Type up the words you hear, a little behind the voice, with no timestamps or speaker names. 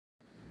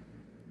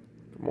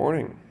Good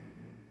morning.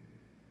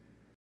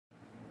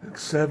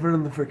 It's 7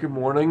 in the freaking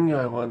morning.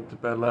 I went to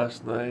bed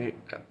last night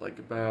at like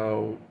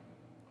about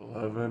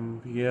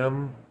 11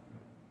 p.m.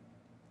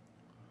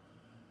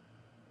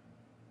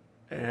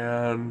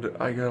 And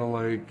I gotta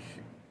like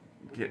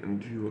get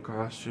into a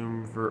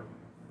costume for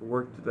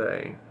work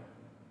today.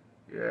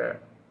 Yeah.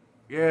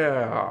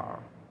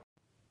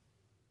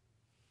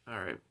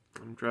 Alright,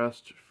 I'm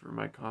dressed for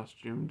my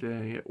costume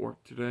day at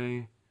work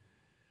today.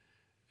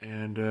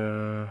 And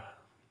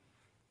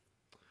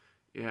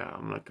yeah,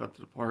 I'm gonna cut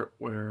to the part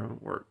where I'm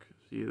at work.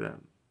 See you then.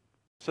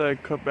 So I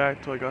cut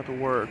back till I got to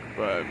work,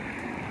 but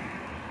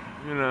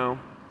you know,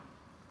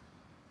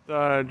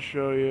 thought I'd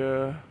show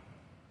you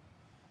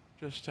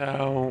just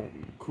how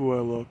cool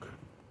I look.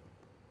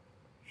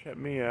 Check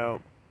me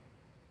out.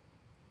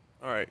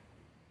 Alright,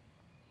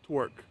 to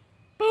work.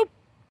 Boop!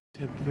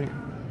 Hit the thing.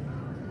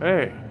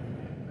 Hey,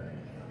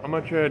 I'm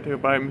gonna try to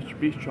buy Mr.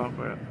 Beast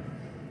chocolate.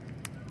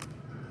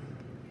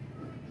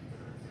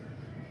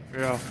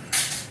 Yeah,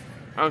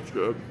 that's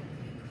good.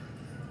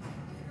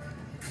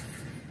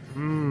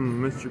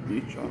 Mr.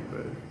 Beast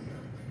chocolate.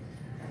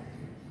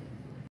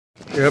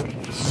 Yep,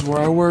 this is where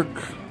I work.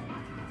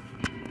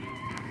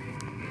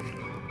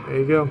 There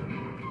you go.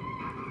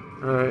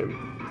 Alright.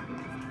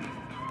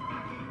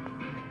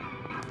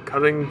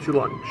 Cutting to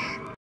lunch.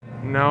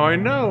 Now I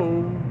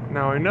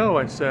know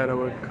I said I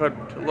would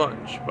cut to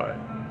lunch, but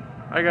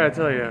I gotta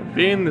tell you,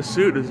 being in the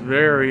suit is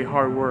very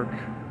hard work.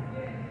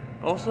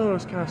 Also,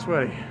 it's kind of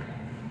sweaty.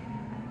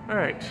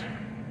 Alright.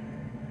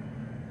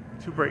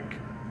 To break.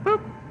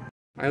 Boop.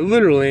 I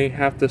literally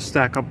have to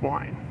stack up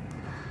wine.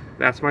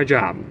 That's my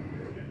job.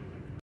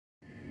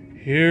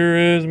 Here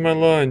is my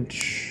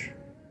lunch.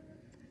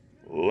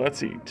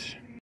 Let's eat.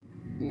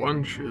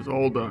 Lunch is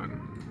all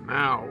done.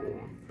 Now,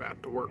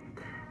 back to work.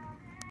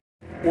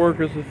 Work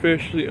is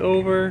officially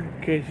over.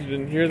 In case you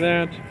didn't hear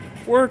that,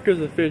 work is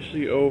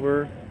officially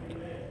over.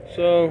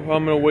 So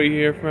I'm gonna wait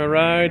here for my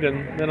ride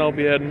and then I'll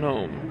be heading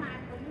home.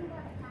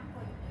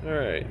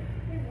 Alright.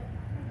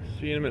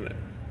 See you in a minute.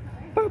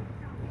 Boop.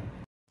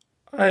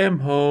 I am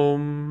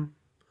home.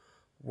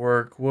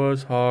 Work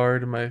was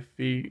hard. My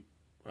feet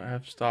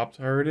have stopped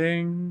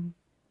hurting.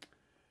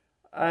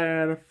 I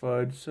had a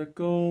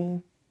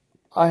fudgesicle.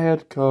 I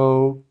had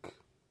Coke.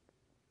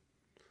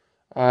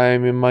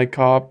 I'm in my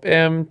Cop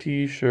M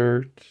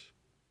t-shirt.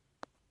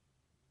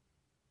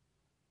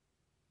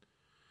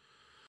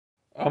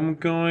 I'm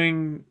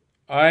going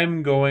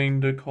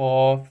to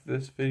call off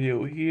this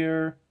video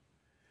here.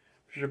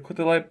 Be sure to click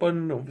the like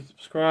button, don't forget to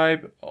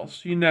subscribe. I'll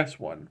see you next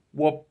one.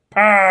 Whoop-pa!